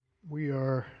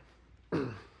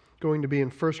going to be in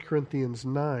 1 Corinthians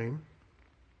 9.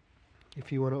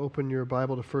 If you want to open your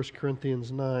Bible to 1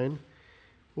 Corinthians 9,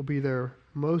 we'll be there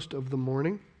most of the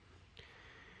morning.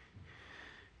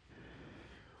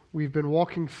 We've been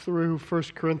walking through 1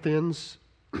 Corinthians,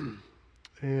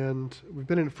 and we've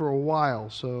been in it for a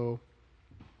while, so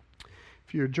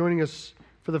if you're joining us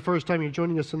for the first time, you're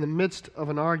joining us in the midst of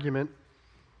an argument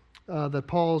that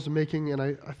Paul's making, and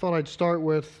I thought I'd start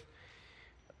with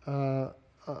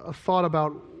a thought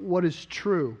about what is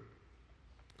true.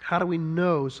 How do we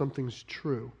know something's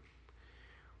true?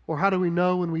 Or how do we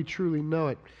know when we truly know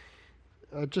it?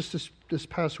 Just this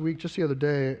past week, just the other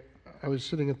day, I was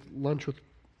sitting at lunch with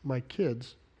my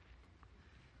kids,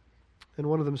 and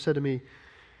one of them said to me,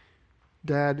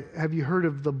 "Dad, have you heard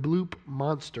of the Bloop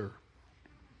monster?"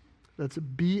 That's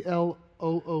B-L-O-O-P,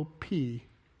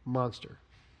 monster.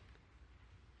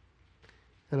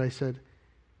 And I said,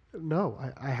 "No,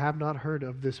 I have not heard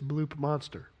of this Bloop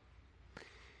monster."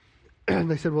 And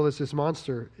they said, "Well, it's this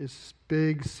monster, it's this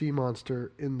big sea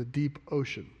monster in the deep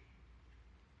ocean."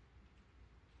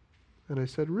 And I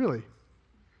said, "Really?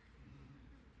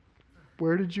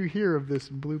 Where did you hear of this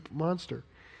Bloop monster?"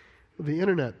 The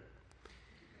internet.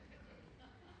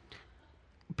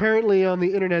 Apparently on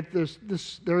the internet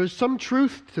there is some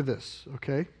truth to this,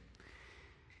 okay?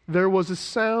 There was a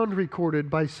sound recorded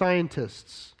by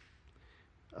scientists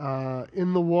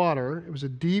in the water. It was a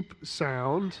deep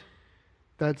sound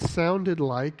that sounded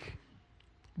like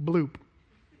bloop,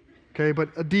 okay? But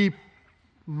a deep,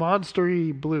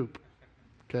 monstery bloop,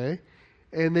 okay?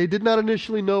 And they did not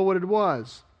initially know what it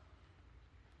was.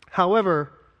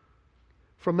 However,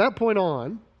 from that point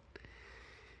on,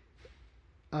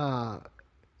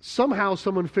 somehow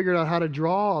someone figured out how to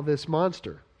draw this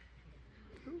monster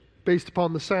based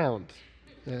upon the sound.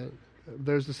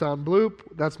 There's the sound bloop.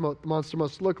 That's what the monster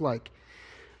must look like.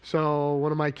 So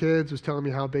one of my kids was telling me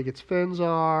how big its fins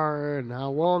are and how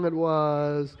long it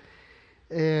was.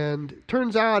 And it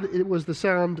turns out it was the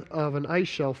sound of an ice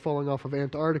shelf falling off of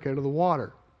Antarctica into the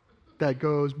water that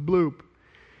goes bloop.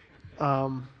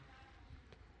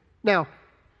 Now,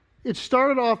 it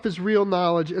started off as real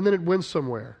knowledge and then it went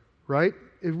somewhere, right?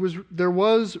 There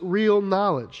was real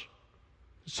knowledge,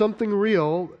 something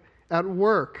real at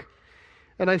work.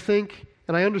 And I think,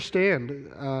 and I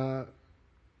understand,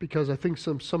 because I think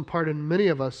some part in many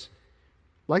of us,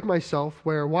 like myself,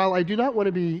 where while I do not want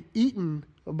to be eaten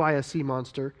by a sea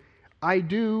monster, I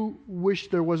do wish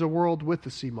there was a world with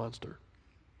the sea monster.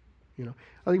 You know,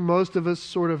 I think most of us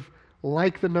sort of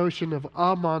like the notion of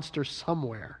a monster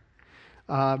somewhere.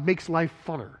 Makes life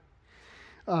funner.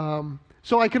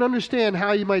 So I can understand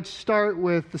how you might start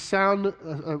with the sound,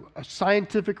 a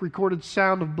scientific recorded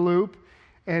sound of bloop,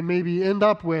 and maybe end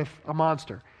up with a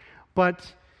monster.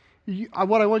 But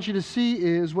what I want you to see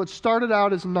is what started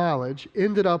out as knowledge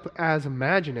ended up as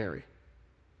imaginary.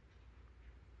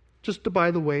 Just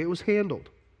by the way it was handled.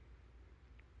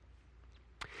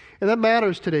 And that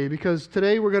matters today, because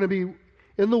today we're going to be,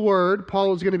 in the Word,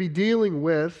 Paul is going to be dealing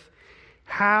with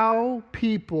how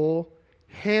people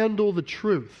handle the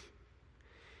truth.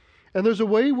 And there's a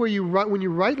way where when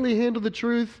you rightly handle the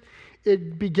truth,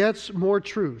 it begets more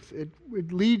truth. It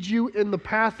leads you in the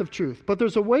path of truth. But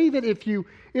there's a way that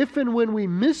if and when we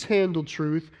mishandle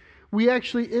truth, we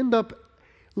actually end up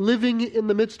living in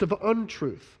the midst of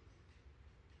untruth.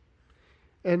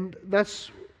 And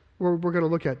that's what we're going to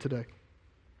look at today.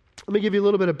 Let me give you a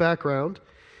little bit of background.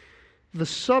 The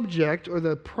subject or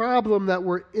the problem that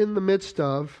we're in the midst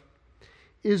of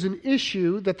is an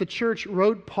issue that the church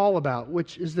wrote Paul about,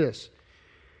 which is this.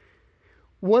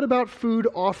 What about food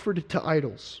offered to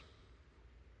idols?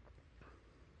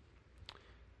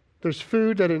 There's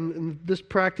food that in this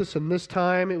practice and this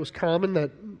time, it was common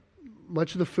that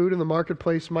much of the food in the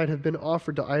marketplace might have been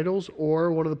offered to idols,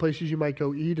 or one of the places you might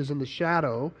go eat is in the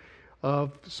shadow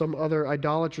of some other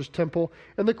idolatrous temple.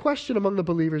 And the question among the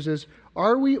believers is,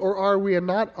 are we or are we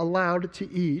not allowed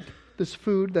to eat this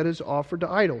food that is offered to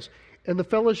idols? And the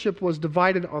fellowship was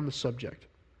divided on the subject.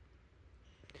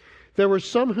 There were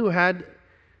some who had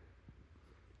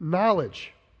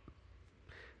knowledge.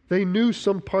 They knew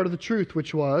some part of the truth,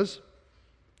 which was,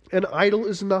 an idol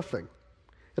is nothing.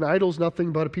 An idol is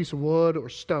nothing but a piece of wood or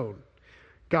stone.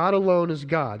 God alone is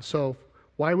God. So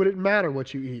why would it matter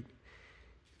what you eat?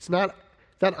 It's not,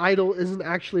 that idol isn't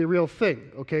actually a real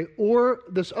thing, okay? Or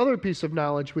this other piece of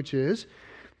knowledge, which is,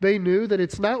 they knew that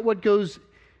it's not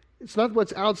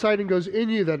what's outside and goes in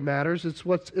you that matters, it's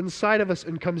what's inside of us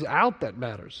and comes out that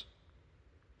matters.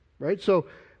 Right? So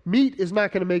meat is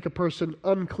not going to make a person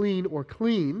unclean or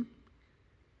clean.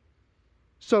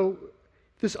 So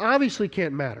this obviously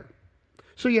can't matter.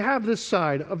 So you have this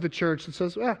side of the church that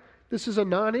says, This is a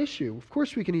non-issue. Of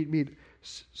course we can eat meat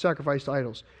sacrificed to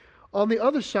idols. On the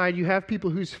other side, you have people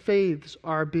whose faiths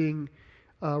are being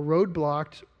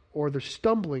roadblocked or they're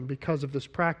stumbling because of this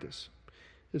practice.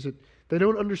 They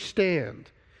don't understand.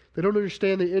 They don't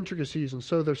understand the intricacies, and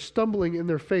so they're stumbling in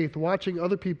their faith, watching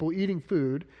other people eating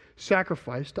food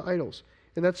sacrificed to idols.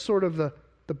 And that's sort of the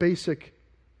basic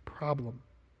problem.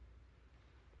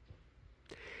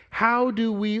 How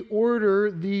do we order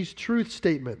these truth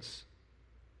statements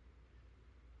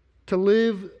to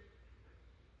live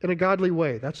in a godly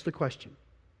way? That's the question.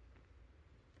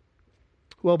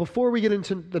 Well, before we get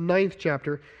into the 9th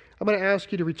chapter, I'm going to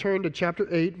ask you to return to chapter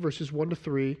 8, verses 1 to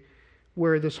 3,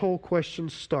 where this whole question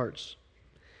starts.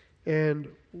 And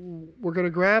we're going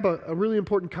to grab a really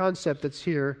important concept that's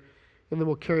here, and then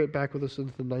we'll carry it back with us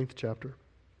into the 9th chapter.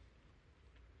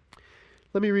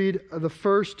 Let me read the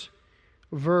first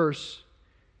verse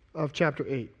of chapter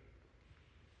 8.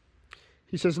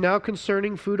 He says, "Now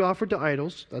concerning food offered to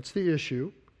idols," that's the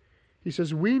issue. He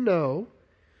says, "We know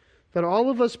that all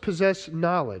of us possess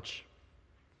knowledge.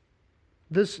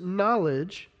 This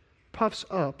knowledge puffs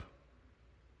up,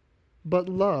 but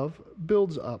love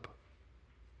builds up."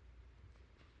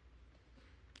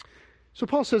 So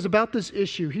Paul says about this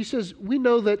issue, he says, we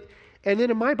know that, and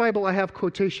then in my Bible I have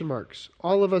quotation marks,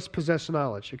 all of us possess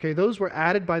knowledge. Okay, those were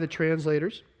added by the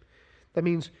translators. That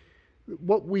means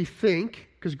what we think,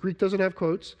 because Greek doesn't have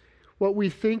quotes, what we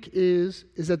think is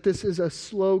that this is a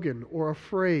slogan or a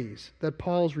phrase that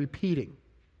Paul's repeating.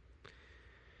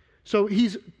 So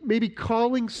he's maybe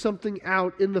calling something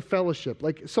out in the fellowship,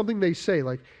 like something they say,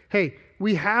 like, hey,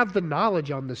 we have the knowledge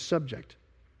on this subject.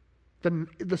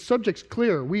 The subject's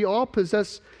clear. We all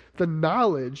possess the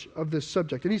knowledge of this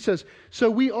subject. And he says, so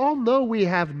we all know we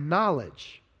have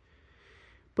knowledge.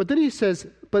 But then he says,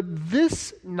 but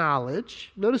this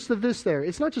knowledge, notice the this there,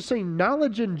 it's not just saying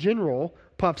knowledge in general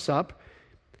puffs up.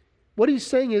 What he's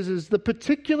saying is the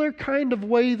particular kind of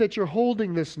way that you're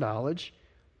holding this knowledge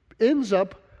ends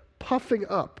up puffing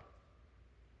up,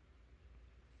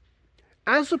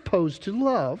 as opposed to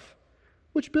love,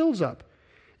 which builds up.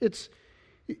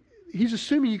 He's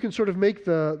assuming you can sort of make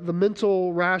the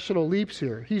mental, rational leaps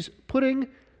here. He's putting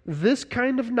this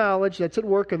kind of knowledge that's at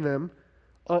work in them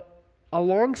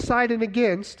alongside and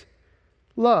against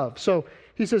love. So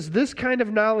he says this kind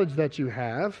of knowledge that you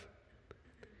have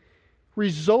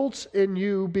results in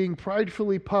you being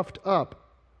pridefully puffed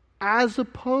up, as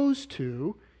opposed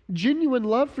to genuine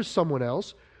love for someone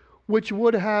else, which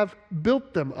would have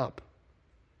built them up.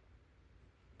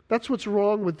 That's what's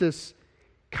wrong with this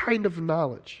kind of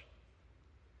knowledge.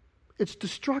 It's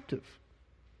destructive.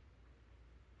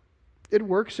 It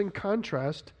works in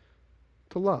contrast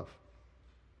to love.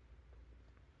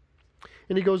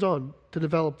 And he goes on to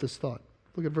develop this thought.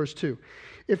 Look at verse 2.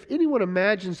 If anyone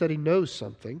imagines that he knows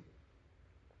something,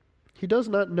 he does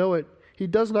not know it. He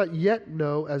does not yet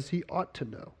know as he ought to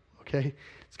know. Okay?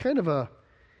 It's kind of a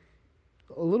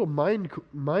little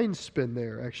mind spin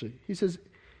there, actually. He says,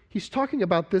 he's talking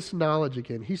about this knowledge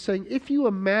again. He's saying, if you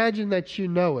imagine that you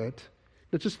know it,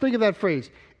 now just think of that phrase,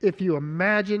 if you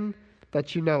imagine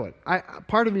that you know it.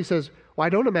 Part of me says, well, I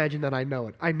don't imagine that I know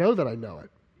it. I know that I know it.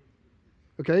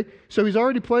 Okay? So he's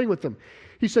already playing with them.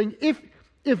 He's saying, if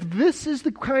this is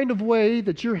the kind of way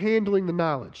that you're handling the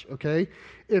knowledge, okay?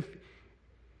 If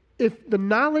the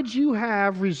knowledge you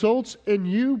have results in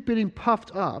you being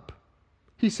puffed up,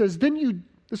 he says, then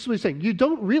this is what he's saying, you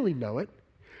don't really know it.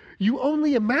 You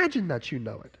only imagine that you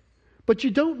know it. But you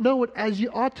don't know it as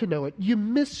you ought to know it. You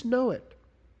misknow it.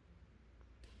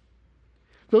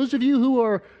 Those of you who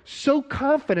are so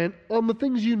confident on the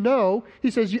things you know,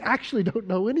 he says, you actually don't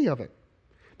know any of it.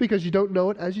 Because you don't know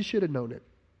it as you should have known it.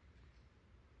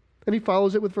 And he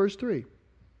follows it with verse 3.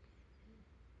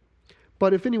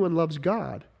 But if anyone loves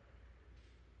God,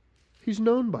 he's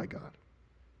known by God.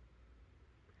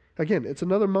 Again, it's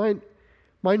another mind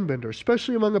bender,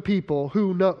 especially among a people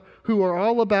who are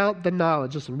all about the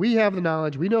knowledge. Listen, we have the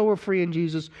knowledge. We know we're free in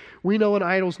Jesus. We know an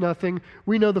idol's nothing.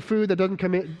 We know the food that doesn't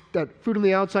come in, that food on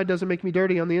the outside doesn't make me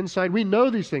dirty on the inside. We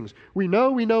know these things. We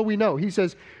know. He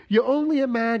says, you only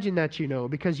imagine that you know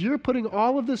because you're putting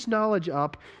all of this knowledge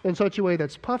up in such a way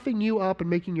that's puffing you up and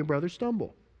making your brother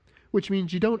stumble, which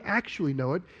means you don't actually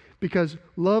know it because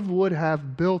love would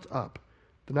have built up.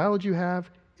 The knowledge you have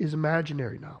is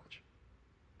imaginary knowledge.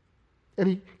 And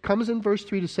he comes in verse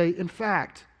 3 to say, in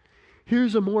fact,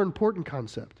 here's a more important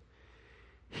concept.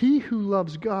 He who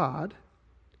loves God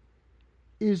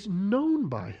is known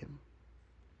by him.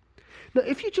 Now,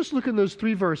 if you just look in those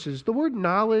 3 verses, the word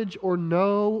knowledge or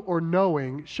know or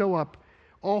knowing show up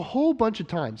a whole bunch of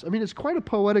times. I mean, it's quite a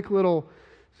poetic little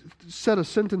set of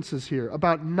sentences here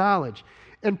about knowledge.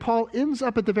 And Paul ends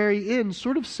up at the very end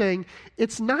sort of saying,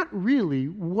 it's not really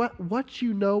what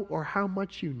you know or how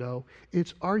much you know.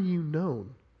 It's are you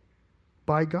known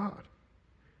by God?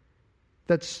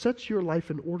 That sets your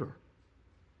life in order.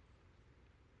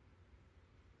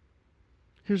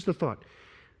 Here's the thought.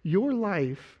 Your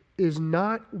life is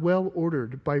not well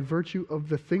ordered by virtue of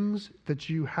the things that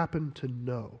you happen to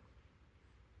know.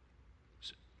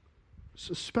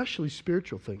 Especially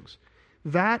spiritual things.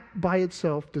 That by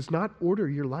itself does not order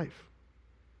your life.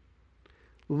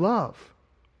 Love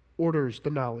orders the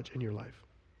knowledge in your life.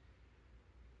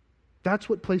 That's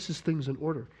what places things in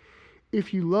order.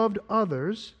 If you loved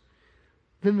others,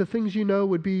 then the things you know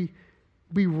would be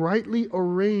rightly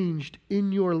arranged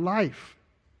in your life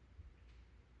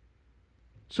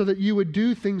so that you would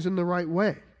do things in the right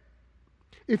way.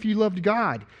 If you loved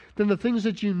God, then the things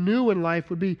that you knew in life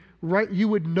would be right. You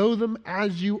would know them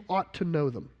as you ought to know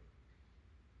them.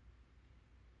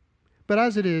 But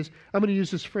as it is, I'm going to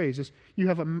use this phrase.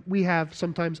 We have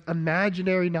sometimes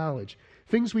imaginary knowledge.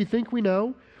 Things we think we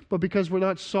know, but because we're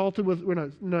not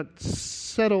not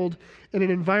settled in an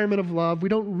environment of love, we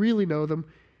don't really know them.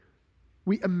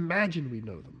 We imagine we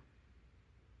know them.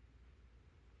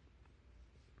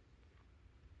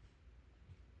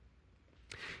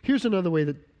 Here's another way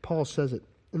that Paul says it.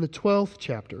 In the 12th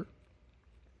chapter,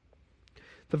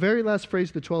 the very last phrase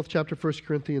of the 12th chapter, 1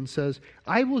 Corinthians says,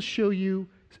 I will show you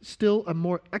still a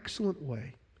more excellent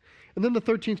way. And then the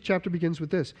 13th chapter begins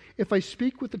with this. If I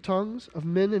speak with the tongues of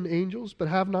men and angels, but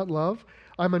have not love,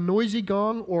 I'm a noisy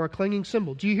gong or a clanging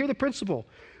cymbal. Do you hear the principle?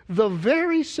 The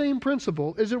very same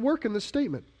principle is at work in this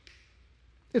statement.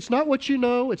 It's not what you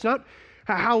know. It's not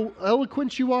how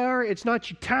eloquent you are. It's not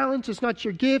your talents. It's not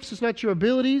your gifts. It's not your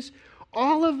abilities.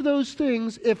 All of those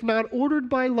things, if not ordered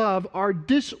by love, are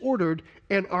disordered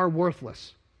and are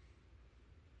worthless.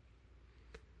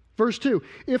 Verse 2,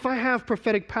 if I have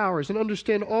prophetic powers and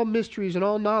understand all mysteries and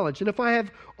all knowledge, and if I have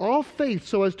all faith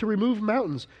so as to remove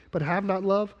mountains, but have not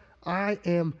love, I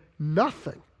am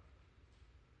nothing.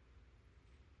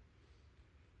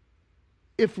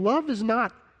 If love is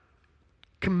not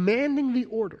commanding the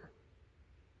order,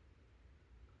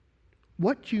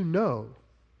 what you know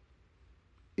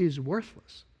is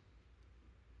worthless.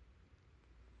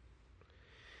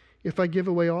 If I give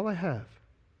away all I have,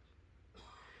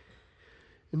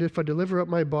 and if I deliver up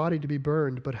my body to be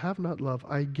burned, but have not love,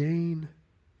 I gain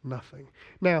nothing.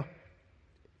 Now,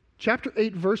 chapter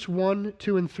 8, verse 1,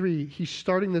 2, and 3, he's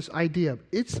starting this idea.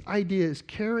 Its idea is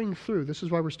carrying through. This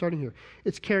is why we're starting here.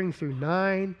 It's carrying through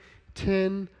 9,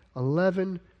 10,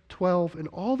 11, 12, and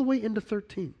all the way into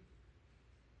 13.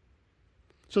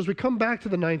 So as we come back to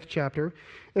the 9th chapter,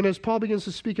 and as Paul begins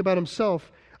to speak about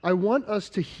himself, I want us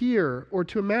to hear or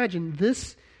to imagine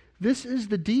this is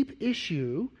the deep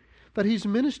issue that he's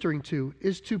ministering to,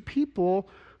 is to people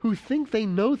who think they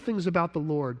know things about the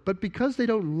Lord, but because they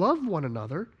don't love one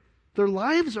another, their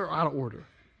lives are out of order.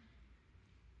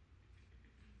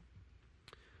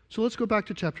 So let's go back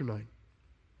to chapter 9.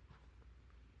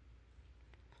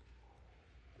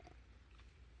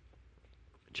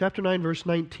 Chapter 9, verse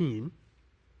 19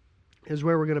 is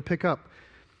where we're going to pick up.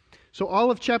 So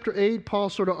all of chapter 8, Paul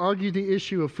sort of argued the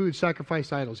issue of food sacrificed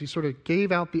to idols. He sort of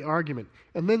gave out the argument.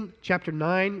 And then chapter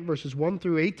 9, verses 1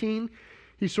 through 18,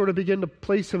 he sort of began to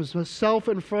place himself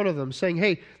in front of them, saying,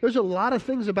 hey, there's a lot of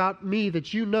things about me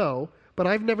that you know, but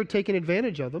I've never taken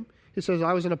advantage of them. He says,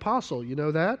 I was an apostle, you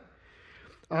know that?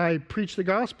 I preached the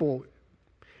gospel.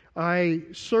 I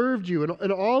served you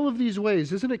in all of these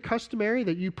ways. Isn't it customary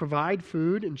that you provide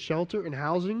food and shelter and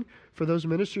housing for those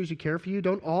ministers who care for you?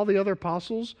 Don't all the other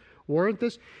apostles warrant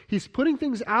this? He's putting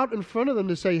things out in front of them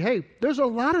to say, hey, there's a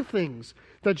lot of things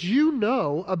that you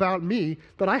know about me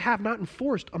that I have not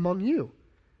enforced among you.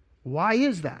 Why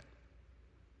is that?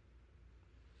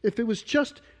 If it was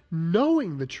just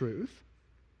knowing the truth,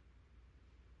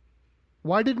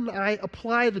 why didn't I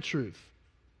apply the truth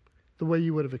the way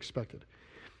you would have expected?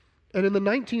 And in the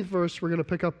 19th verse, we're going to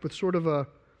pick up with sort of a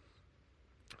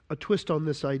twist on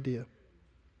this idea.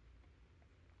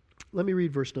 Let me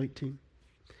read verse 19.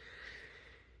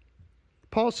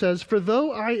 Paul says, for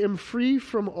though I am free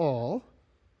from all,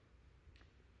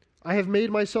 I have made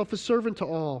myself a servant to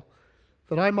all,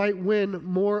 that I might win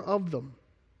more of them.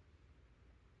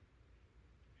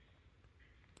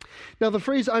 Now the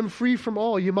phrase, I'm free from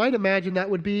all, you might imagine that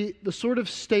would be the sort of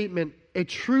statement, a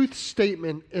truth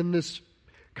statement in this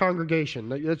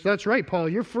congregation. That's right, Paul,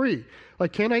 you're free.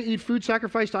 Like, can I eat food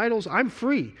sacrificed to idols? I'm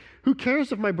free. Who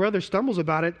cares if my brother stumbles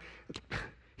about it?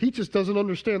 He just doesn't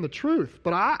understand the truth.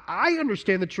 But I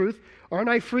understand the truth. Aren't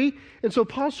I free? And so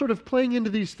Paul's sort of playing into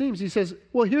these themes. He says,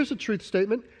 well, here's a truth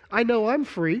statement. I know I'm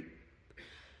free,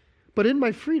 but in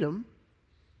my freedom,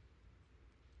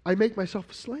 I make myself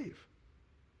a slave.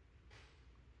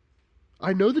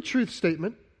 I know the truth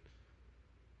statement,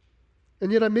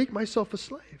 and yet I make myself a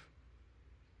slave.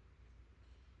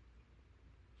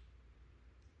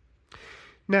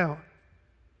 Now,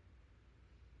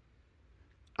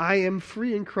 I am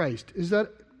free in Christ. Is that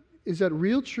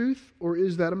real truth or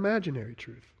is that imaginary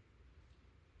truth?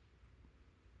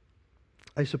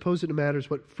 I suppose it matters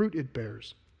what fruit it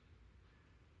bears.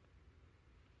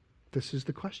 This is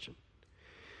the question.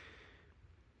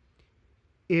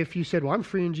 If you said, well, I'm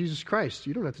free in Jesus Christ,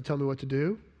 you don't have to tell me what to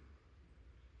do.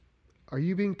 Are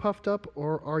you being puffed up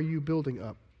or are you building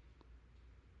up?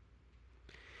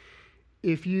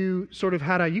 If you sort of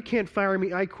had a you can't fire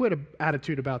me, I quit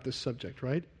attitude about this subject,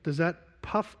 right? Does that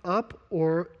puff up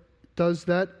or does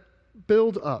that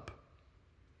build up?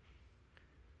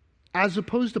 As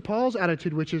opposed to Paul's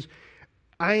attitude, which is,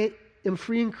 I am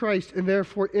free in Christ, and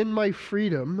therefore in my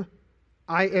freedom,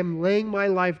 I am laying my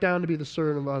life down to be the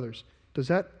servant of others. Does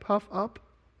that puff up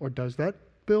or does that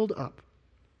build up?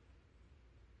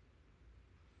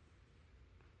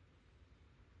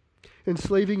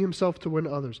 Enslaving himself to win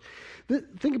others.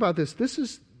 Think about this. This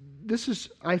is,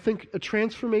 I think, a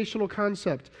transformational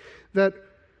concept that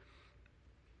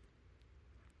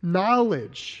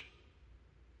knowledge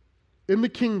in the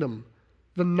kingdom,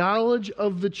 the knowledge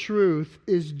of the truth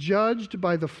is judged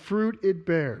by the fruit it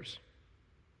bears.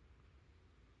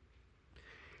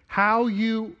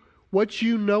 What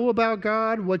you know about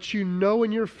God, what you know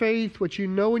in your faith, what you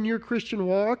know in your Christian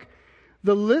walk,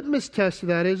 the litmus test of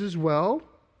that is as well,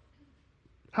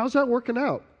 how's that working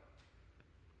out?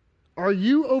 Are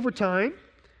you, over time,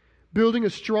 building a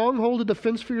stronghold of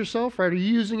defense for yourself? Right? Are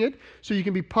you using it so you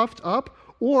can be puffed up?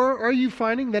 Or are you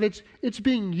finding that it's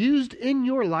being used in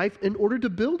your life in order to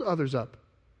build others up?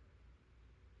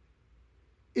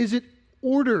 Is it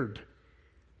ordered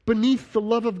beneath the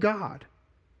love of God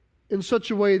in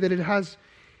such a way that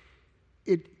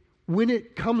when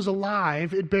it comes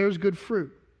alive, it bears good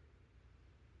fruit?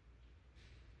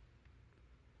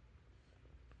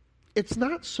 It's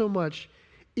not so much,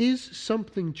 is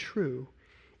something true?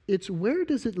 It's where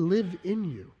does it live in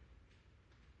you?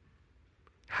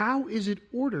 How is it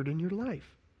ordered in your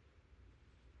life?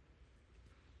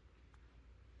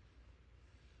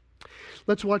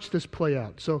 Let's watch this play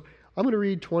out. So I'm going to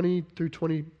read 20 through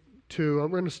 22.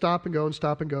 I'm going to stop and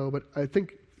go, but I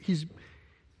think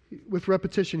with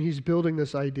repetition, he's building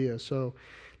this idea. So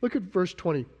look at verse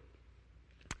 20.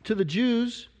 To the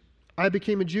Jews, I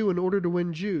became a Jew in order to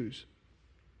win Jews.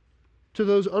 To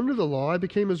those under the law, I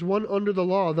became as one under the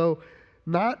law, though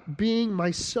not being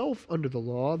myself under the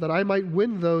law, that I might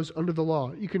win those under the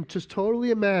law. You can just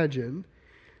totally imagine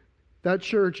that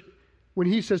church, when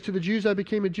he says, to the Jews I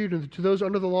became a Jew, to those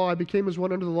under the law I became as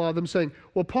one under the law, them saying,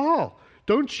 well, Paul,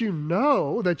 don't you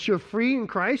know that you're free in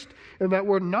Christ and that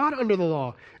we're not under the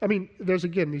law? I mean, there's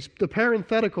again, the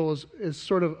parenthetical is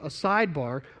sort of a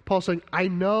sidebar. Paul saying, I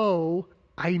know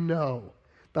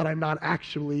that I'm not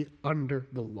actually under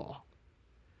the law.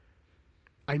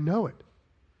 I know it.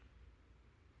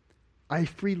 I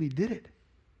freely did it.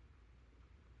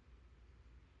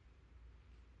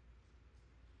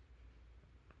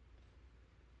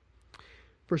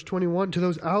 Verse 21, to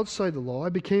those outside the law, I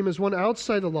became as one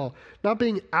outside the law, not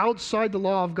being outside the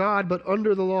law of God, but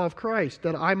under the law of Christ,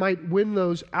 that I might win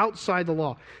those outside the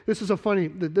law. This is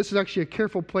actually a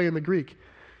careful play in the Greek.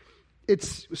 It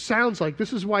sounds like,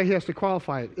 this is why he has to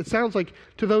qualify it. It sounds like,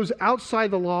 to those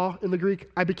outside the law, in the Greek,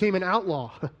 I became an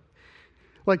outlaw.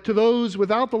 Like, to those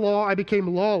without the law, I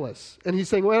became lawless. And he's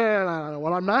saying,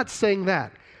 well, I'm not saying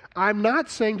that. I'm not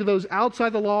saying to those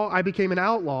outside the law, I became an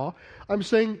outlaw. I'm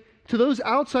saying to those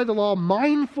outside the law,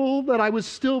 mindful that I was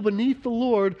still beneath the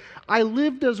Lord, I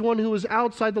lived as one who was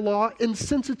outside the law in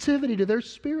sensitivity to their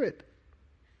spirit.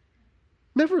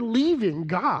 Never leaving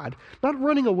God, not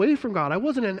running away from God. I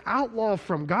wasn't an outlaw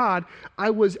from God.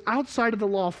 I was outside of the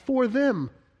law for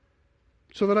them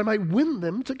so that I might win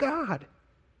them to God.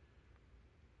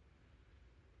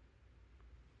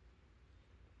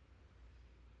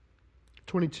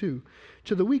 (22)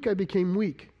 To the weak I became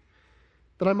weak,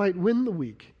 that I might win the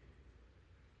weak.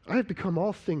 I have become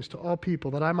all things to all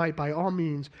people, that I might, by all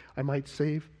means, I might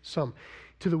save some.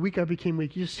 To the weak I became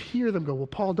weak. You just hear them go, well,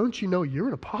 Paul, don't you know you're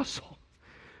an apostle?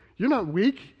 You're not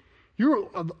weak. You're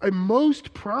a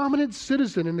most prominent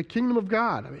citizen in the kingdom of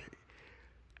God. I mean,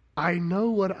 I know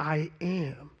what I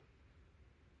am.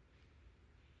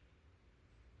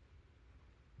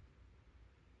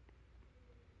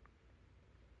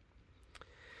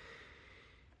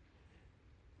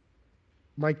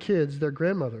 my kids, their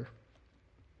grandmother,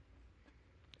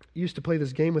 used to play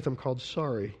this game with them called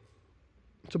Sorry.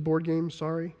 It's a board game,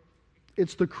 Sorry.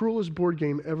 It's the cruelest board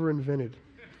game ever invented.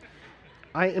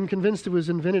 I am convinced it was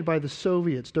invented by the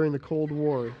Soviets during the Cold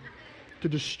War to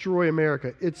destroy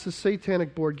America. It's a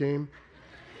satanic board game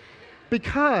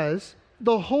because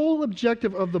the whole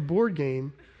objective of the board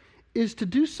game is to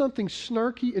do something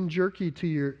snarky and jerky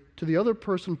to the other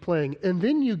person playing, and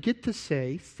then you get to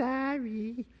say,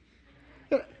 sorry.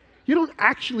 You don't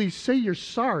actually say you're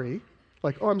sorry,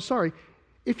 like, oh, I'm sorry.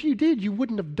 If you did, you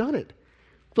wouldn't have done it.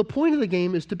 The point of the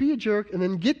game is to be a jerk, and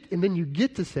then you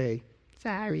get to say,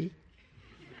 sorry.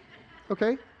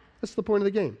 Okay? That's the point of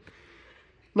the game.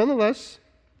 Nonetheless,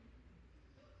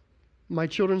 my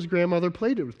children's grandmother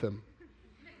played it with them.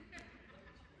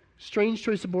 Strange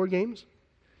choice of board games.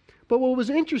 But what was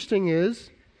interesting is,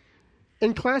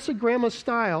 in classic grandma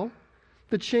style,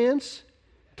 the chance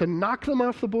to knock them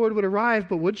off the board would arrive,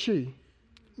 but would she?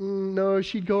 No,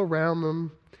 she'd go around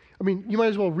them. I mean, you might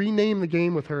as well rename the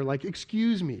game with her, like,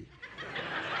 excuse me.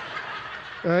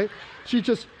 Right? She'd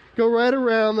just go right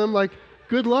around them like,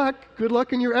 good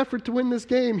luck in your effort to win this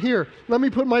game. Here, let me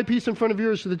put my piece in front of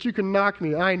yours so that you can knock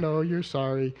me. I know, you're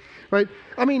sorry. Right?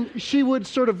 I mean, she would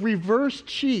sort of reverse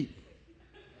cheat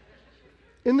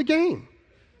in the game.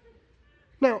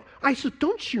 Now, I said,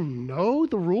 don't you know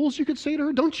the rules, you could say to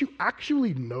her? Don't you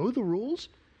actually know the rules?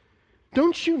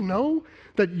 Don't you know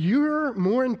that you're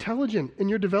more intelligent in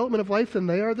your development of life than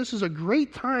they are? This is a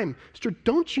great time.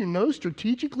 Don't you know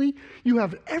strategically you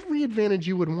have every advantage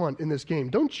you would want in this game?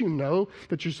 Don't you know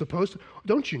that you're supposed to?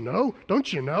 Don't you know?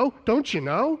 Don't you know? Don't you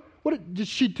know? Did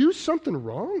she do something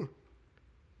wrong?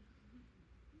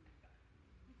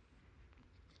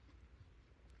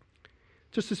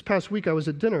 Just this past week, I was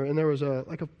at dinner, and there was a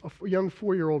young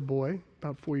 4-year-old boy,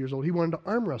 about 4 years old. He wanted to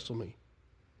arm wrestle me.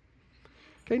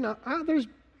 Okay, now, there's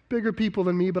bigger people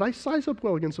than me, but I size up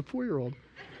well against a 4-year-old.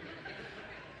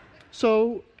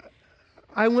 So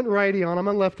I went righty on him.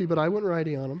 I'm lefty, but I went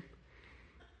righty on him.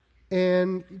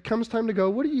 And it comes time to go,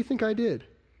 what do you think I did?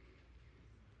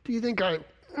 Do you think I...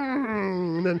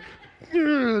 and then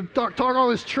talk all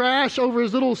this trash over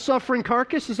his little suffering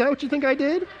carcass? Is that what you think I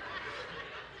did?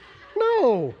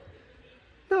 No,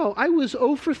 I was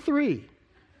 0 for 3.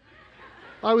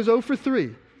 I was 0 for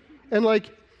 3. And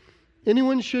like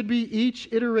anyone should be, each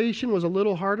iteration was a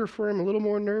little harder for him, a little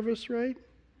more nervous, right?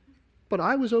 But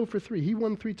I was 0 for 3. He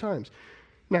won 3 times.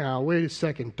 Now, wait a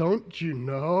second. Don't you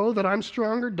know that I'm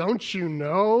stronger? Don't you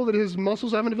know that his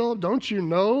muscles haven't developed? Don't you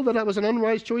know that was an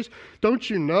unwise choice? Don't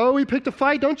you know he picked a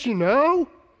fight? Don't you know?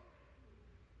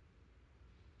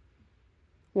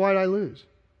 Why'd I lose?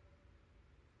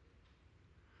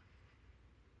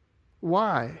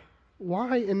 Why?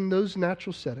 Why in those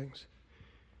natural settings?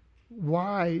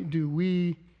 Why do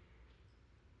we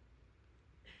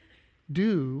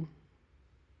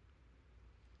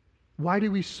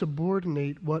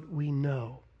subordinate what we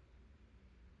know?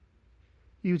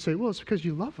 You would say, well, it's because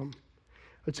you love them.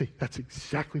 I'd say, that's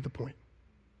exactly the point.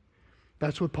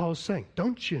 That's what Paul's saying.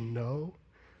 Don't you know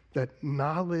that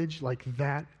knowledge like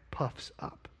that puffs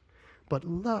up, but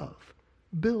love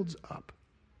builds up?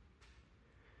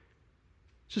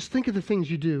 Just think of the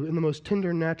things you do in the most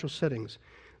tender natural settings.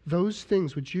 Those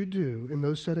things which you do in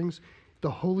those settings, the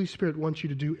Holy Spirit wants you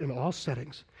to do in all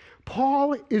settings.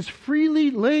 Paul is freely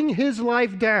laying his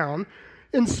life down,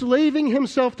 enslaving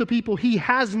himself to people he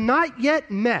has not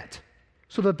yet met,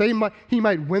 so that he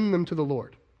might win them to the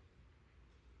Lord.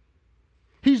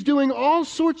 He's doing all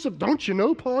sorts of, don't you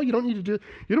know, Paul? You don't need to do that.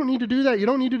 You don't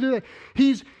need to do that.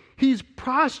 He's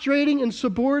prostrating and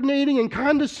subordinating and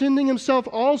condescending himself,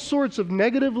 all sorts of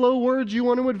negative, low words you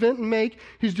want to invent and make.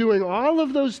 He's doing all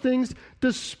of those things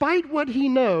despite what he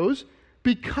knows,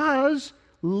 because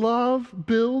love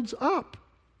builds up.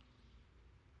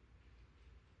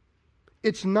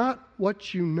 It's not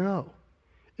what you know.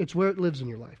 It's where it lives in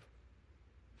your life.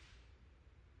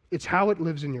 It's how it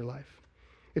lives in your life.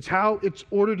 It's how it's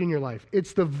ordered in your life.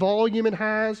 It's the volume it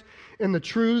has and the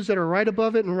truths that are right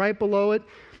above it and right below it.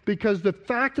 Because the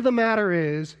fact of the matter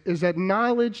is that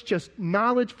knowledge, just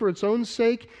knowledge for its own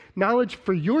sake, knowledge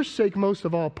for your sake most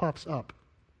of all, puffs up.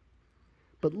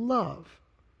 But love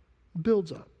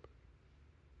builds up.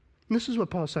 And this is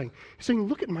what Paul's saying. He's saying,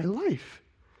 look at my life.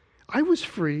 I was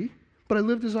free, but I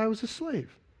lived as I was a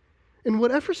slave. In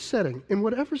whatever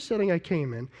setting I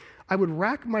came in, I would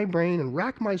rack my brain and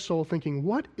rack my soul thinking,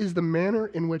 what is the manner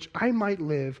in which I might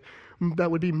live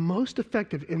that would be most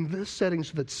effective in this setting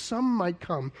so that some might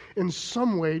come in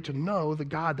some way to know the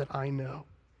God that I know?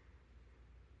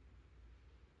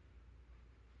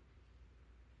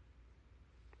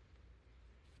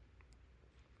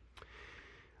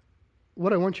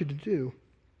 what I want you to do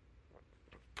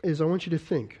is I want you to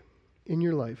think in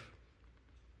your life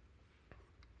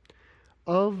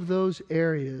of those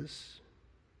areas,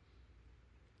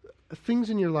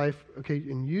 things in your life, okay,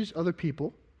 and use other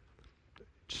people.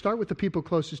 Start with the people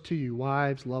closest to you,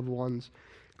 wives, loved ones,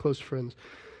 close friends.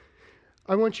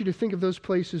 I want you to think of those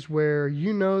places where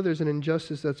you know there's an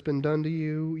injustice that's been done to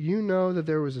you. You know that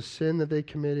there was a sin that they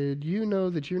committed. You know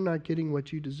that you're not getting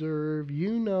what you deserve.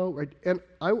 You know, right? And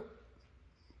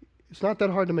it's not that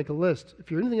hard to make a list, if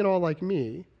you're anything at all like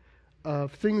me,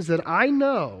 of things that I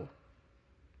know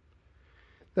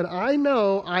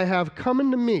I have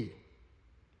coming to me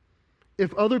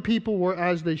if other people were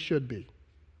as they should be.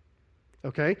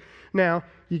 Okay? Now,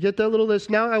 you get that little list.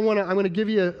 Now I'm going to give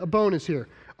you a bonus here.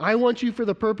 I want you, for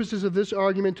the purposes of this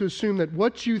argument, to assume that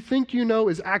what you think you know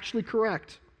is actually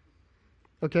correct.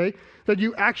 Okay? That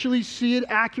you actually see it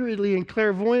accurately and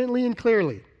clairvoyantly and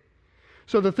clearly.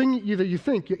 So the thing that you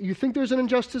think there's an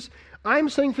injustice, I'm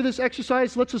saying for this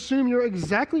exercise, let's assume you're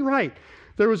exactly right.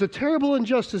 There was a terrible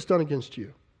injustice done against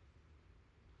you.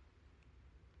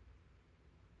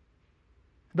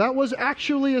 That was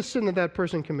actually a sin that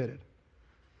person committed.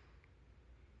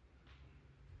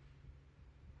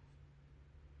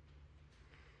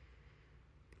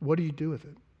 What do you do with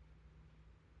it?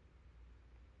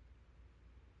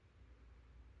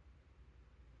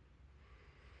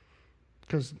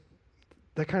 Because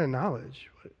that kind of knowledge,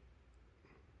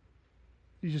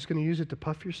 you're just going to use it to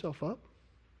puff yourself up?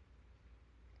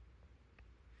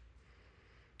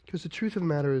 Because the truth of the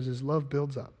matter is love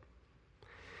builds up.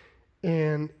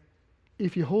 And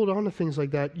if you hold on to things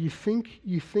like that, you think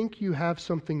you have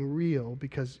something real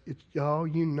because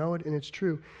you know it and it's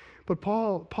true. But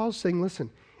Paul's saying, listen,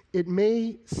 it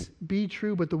may be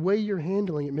true, but the way you're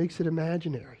handling it makes it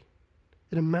imaginary.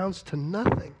 It amounts to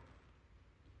nothing.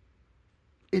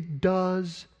 It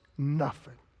does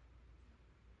nothing.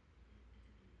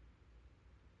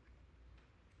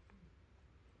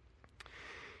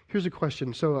 Here's a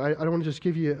question. So I don't want to just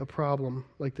give you a problem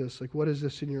like this. Like, what is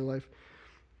this in your life?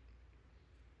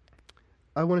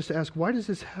 I want us to ask, why does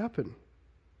this happen?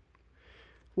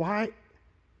 Why?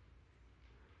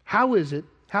 How is it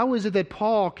that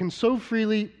Paul can so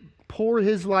freely pour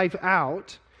his life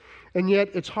out, and yet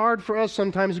it's hard for us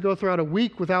sometimes to go throughout a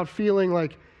week without feeling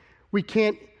like we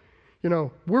can't,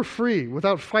 we're free,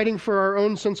 without fighting for our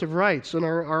own sense of rights and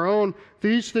our own,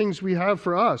 these things we have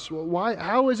for us. Why?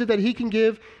 How is it that he can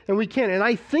give and we can't? And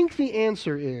I think the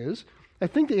answer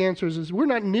is we're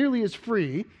not nearly as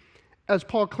free as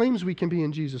Paul claims we can be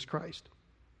in Jesus Christ.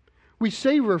 We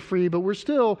say we're free, but we're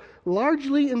still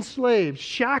largely enslaved,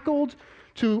 shackled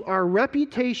to our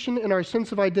reputation and our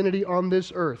sense of identity on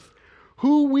this earth.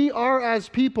 Who we are as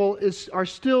people are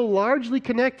still largely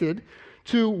connected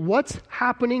to what's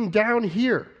happening down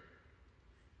here.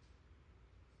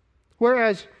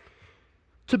 Whereas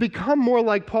to become more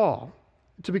like Paul,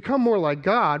 to become more like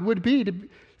God, would be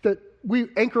that we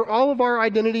anchor all of our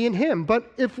identity in Him.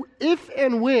 But if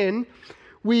and when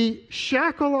we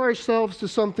shackle ourselves to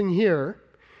something here,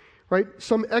 right,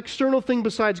 some external thing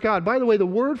besides God. By the way, the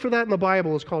word for that in the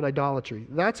Bible is called idolatry.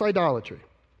 That's idolatry,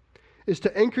 is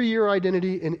to anchor your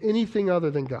identity in anything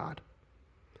other than God.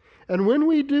 And when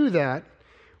we do that,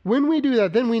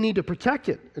 then we need to protect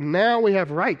it. And now we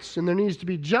have rights, and there needs to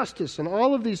be justice, and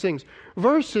all of these things.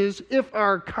 Versus if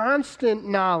our constant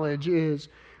knowledge is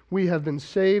we have been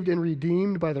saved and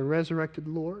redeemed by the resurrected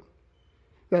Lord,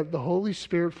 that the Holy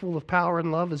Spirit, full of power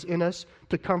and love, is in us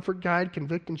to comfort, guide,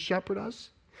 convict, and shepherd us,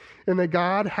 and that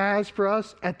God has for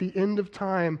us at the end of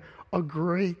time a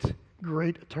great,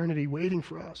 great eternity waiting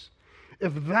for us.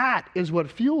 If that is what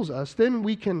fuels us, then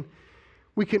we can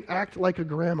act like a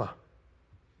grandma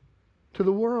to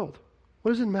the world.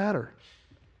 What does it matter?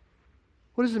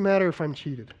 What does it matter if I'm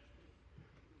cheated?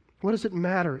 What does it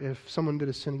matter if someone did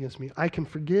a sin against me? I can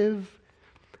forgive.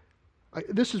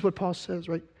 This is what Paul says,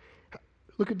 right?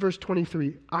 Look at verse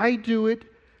 23. I do it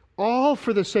all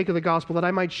for the sake of the gospel, that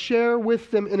I might share with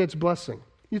them in its blessing.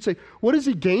 You'd say, what does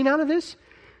he gain out of this?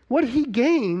 What he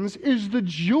gains is the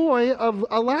joy of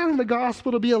allowing the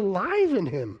gospel to be alive in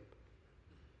him.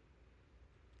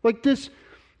 Like this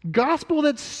gospel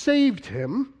that saved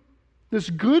him, this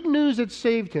good news that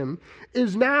saved him,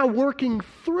 is now working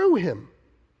through him.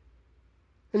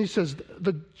 And he says,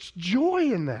 the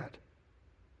joy in that.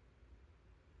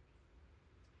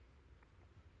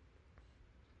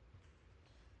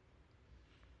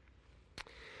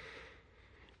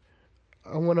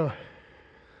 I want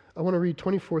to read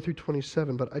 24 through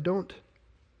 27, but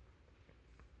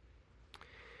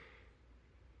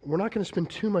we're not going to spend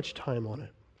too much time on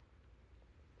it.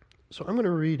 So I'm going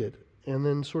to read it and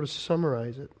then sort of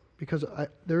summarize it, because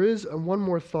there is one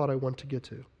more thought I want to get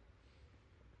to.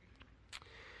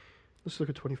 Let's look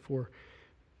at 24.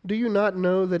 Do you not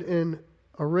know that in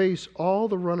a race all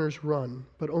the runners run,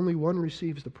 but only one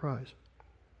receives the prize?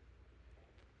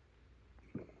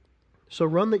 So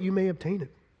run that you may obtain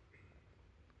it.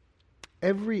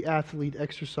 Every athlete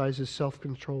exercises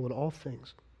self-control in all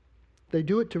things. They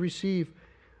do it to receive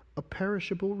a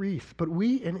perishable wreath, but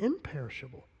we an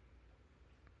imperishable.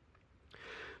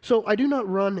 So I do not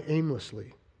run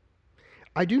aimlessly.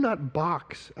 I do not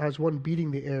box as one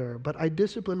beating the air, but I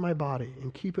discipline my body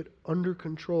and keep it under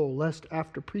control, lest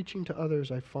after preaching to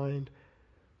others I find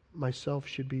myself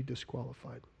should be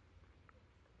disqualified.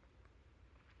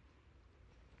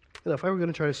 And if I were going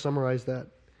to try to summarize that,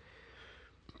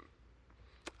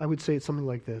 I would say it's something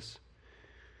like this.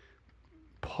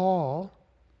 Paul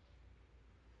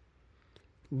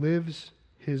lives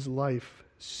his life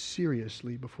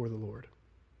seriously before the Lord.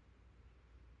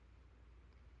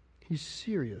 He's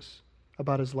serious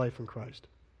about his life in Christ.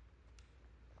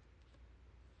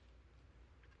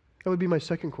 That would be my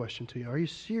second question to you. Are you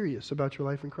serious about your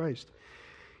life in Christ?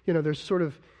 You know, there's sort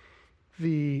of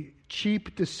the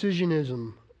cheap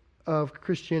decisionism of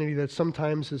Christianity that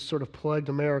sometimes has sort of plagued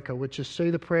America, which is say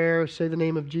the prayer, say the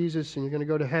name of Jesus, and you're going to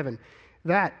go to heaven.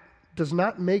 That does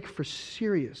not make for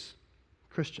serious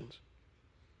Christians.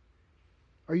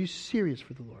 Are you serious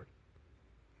for the Lord?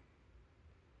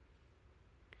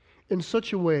 In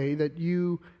such a way that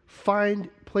you find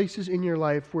places in your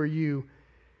life where you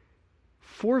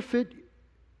forfeit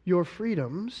your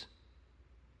freedoms,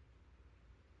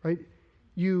 right?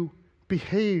 You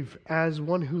behave as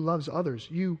one who loves others.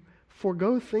 You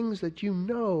forego things that you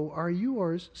know are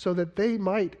yours so that they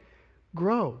might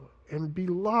grow and be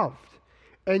loved.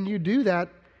 And you do that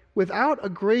without a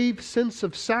grave sense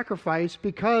of sacrifice,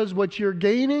 because what you're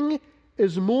gaining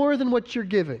is more than what you're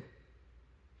giving.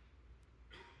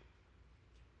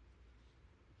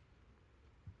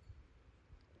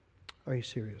 Are you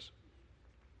serious?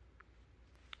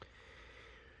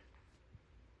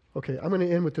 Okay, I'm going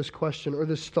to end with this question or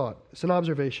this thought. It's an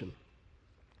observation.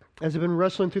 As I've been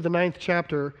wrestling through the 9th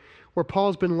chapter, where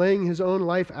Paul's been laying his own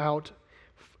life out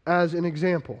as an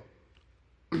example.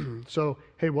 So,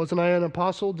 hey, wasn't I an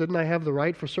apostle? Didn't I have the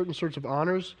right for certain sorts of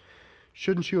honors?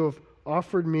 Shouldn't you have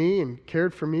offered me and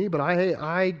cared for me? But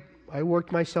I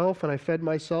worked myself and I fed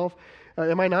myself.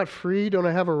 Am I not free? Don't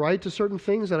I have a right to certain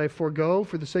things that I forego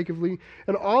for the sake of leading?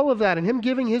 And all of that, and him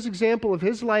giving his example of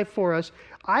his life for us,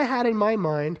 I had in my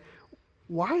mind,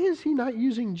 why is he not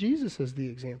using Jesus as the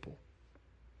example?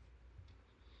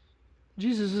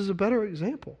 Jesus is a better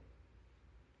example.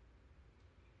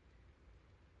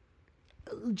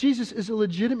 Jesus is a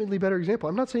legitimately better example.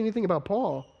 I'm not saying anything about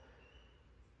Paul.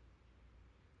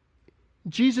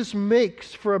 Jesus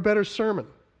makes for a better sermon.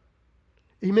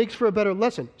 He makes for a better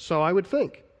lesson, so I would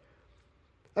think.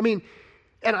 I mean,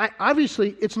 and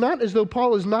obviously, it's not as though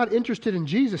Paul is not interested in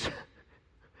Jesus.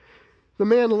 The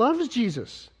man loves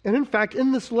Jesus. And in fact,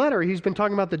 in this letter, he's been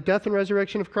talking about the death and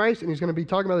resurrection of Christ, and he's going to be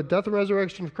talking about the death and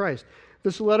resurrection of Christ.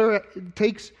 This letter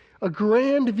takes a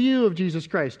grand view of Jesus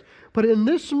Christ. But in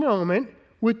this moment,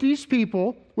 with these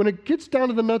people, when it gets down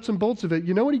to the nuts and bolts of it,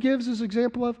 you know what he gives as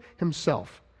example of?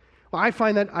 Himself. Well, I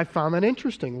found that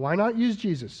interesting. Why not use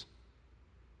Jesus?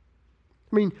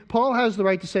 I mean, Paul has the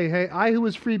right to say, hey, I who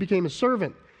was free became a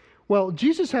servant. Well,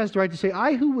 Jesus has the right to say,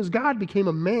 I who was God became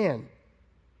a man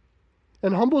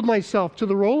and humbled myself to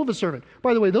the role of a servant.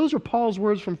 By the way, those are Paul's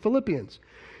words from Philippians.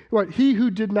 What, he who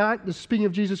did not, this is speaking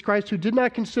of Jesus Christ, who did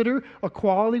not consider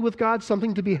equality with God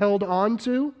something to be held on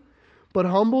to, but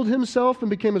humbled himself and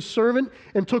became a servant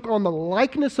and took on the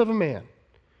likeness of a man.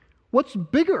 What's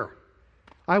bigger?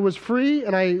 I was free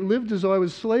and I lived as though I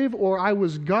was a slave, or I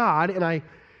was God and I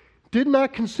did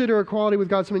not consider equality with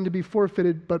God something to be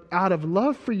forfeited, but out of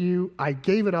love for you, I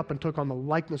gave it up and took on the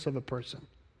likeness of a person.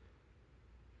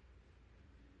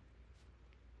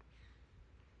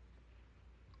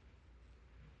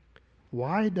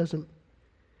 Why doesn't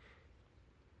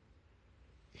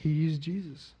he use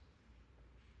Jesus?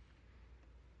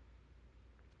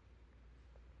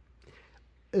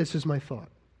 This is my thought.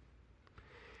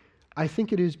 I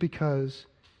think it is because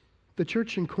the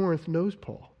church in Corinth knows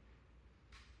Paul.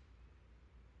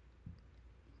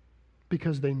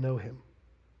 Because they know him.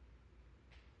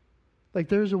 Like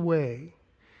there's a way,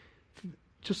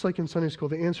 just like in Sunday school,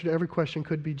 the answer to every question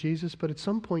could be Jesus, but at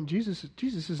some point Jesus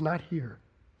is not here.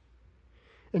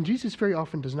 And Jesus very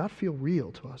often does not feel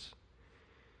real to us.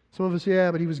 Some of us,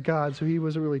 yeah, but he was God, so he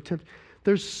wasn't really tempted.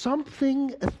 There's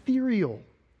something ethereal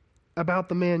about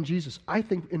the man Jesus, I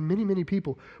think, in many, many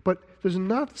people. But there's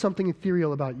not something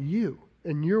ethereal about you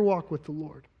and your walk with the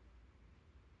Lord.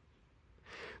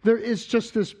 There is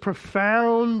just this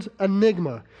profound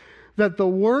enigma that the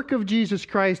work of Jesus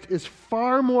Christ is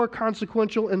far more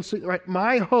consequential and right.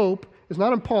 My hope is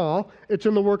not in Paul, it's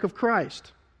in the work of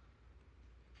Christ.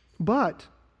 But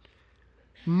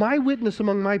my witness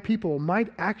among my people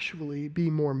might actually be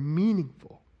more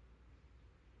meaningful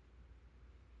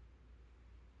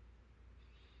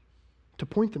to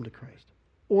point them to Christ.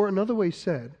 Or another way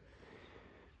said,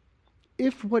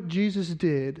 if what Jesus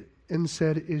did and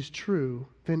said is true,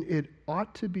 then it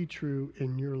ought to be true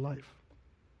in your life.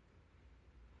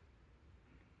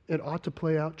 It ought to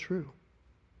play out true.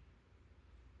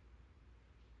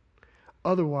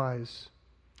 Otherwise,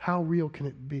 how real can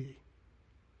it be?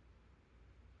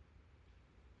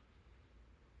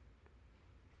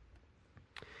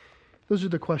 Those are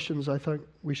the questions I think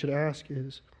we should ask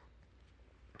is,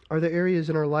 are there areas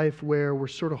in our life where we're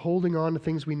sort of holding on to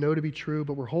things we know to be true,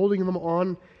 but we're holding them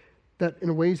on that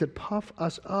in ways that puff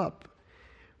us up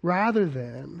rather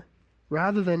than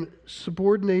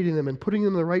subordinating them and putting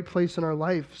them in the right place in our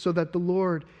life so that the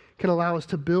Lord can allow us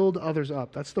to build others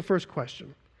up? That's the first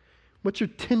question. What's your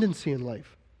tendency in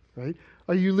life, right?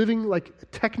 Are you living like a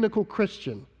technical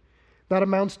Christian? That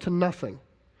amounts to nothing.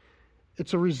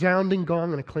 It's a resounding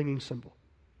gong and a clanging cymbal.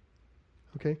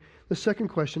 Okay? The second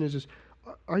question is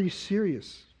are you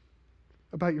serious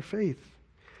about your faith?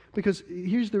 Because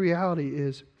here's the reality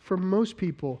is, for most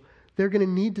people, they're going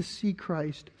to need to see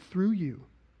Christ through you.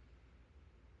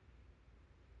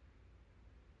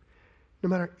 No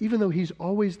matter, even though he's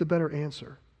always the better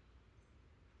answer,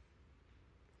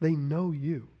 they know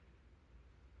you.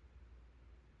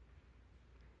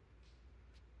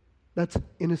 That's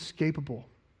inescapable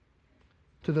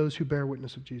to those who bear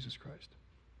witness of Jesus Christ.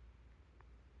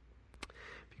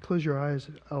 If you close your eyes,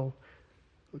 I'll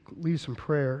lead some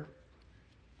prayer.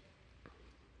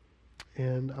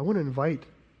 And I want to invite,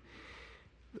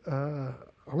 I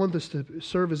want this to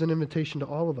serve as an invitation to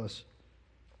all of us,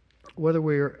 whether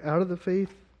we're out of the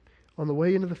faith, on the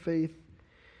way into the faith,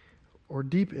 or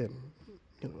deep in.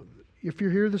 You know, if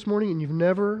you're here this morning and you've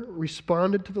never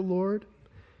responded to the Lord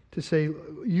to say,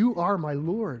 you are my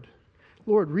Lord.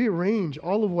 Lord, rearrange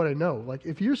all of what I know. Like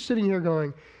if you're sitting here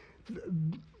going,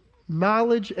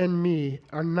 knowledge and me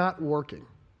are not working.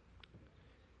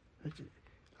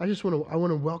 I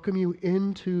want to welcome you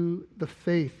into the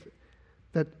faith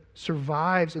that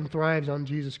survives and thrives on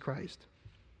Jesus Christ.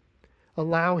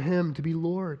 Allow him to be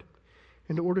Lord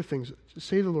and to order things.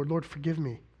 Say to the Lord, Lord, forgive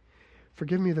me.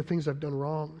 Forgive me the things I've done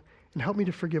wrong, and help me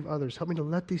to forgive others. Help me to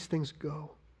let these things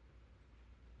go.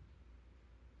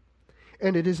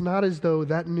 And it is not as though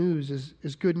that news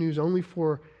is good news only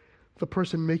for the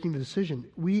person making the decision.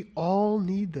 We all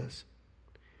need this.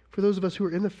 For those of us who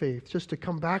are in the faith, just to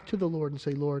come back to the Lord and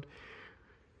say, Lord,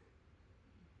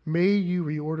 may you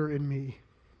reorder in me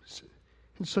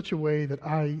in such a way that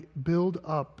I build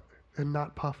up and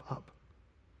not puff up.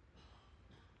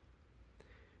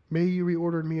 May you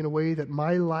reorder in me in a way that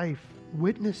my life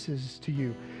witnesses to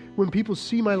you. When people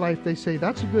see my life, they say,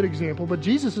 that's a good example, but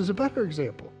Jesus is a better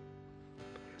example.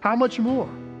 How much more?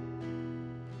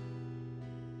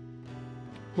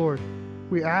 Lord,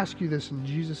 we ask you this in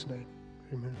Jesus' name.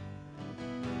 Amen.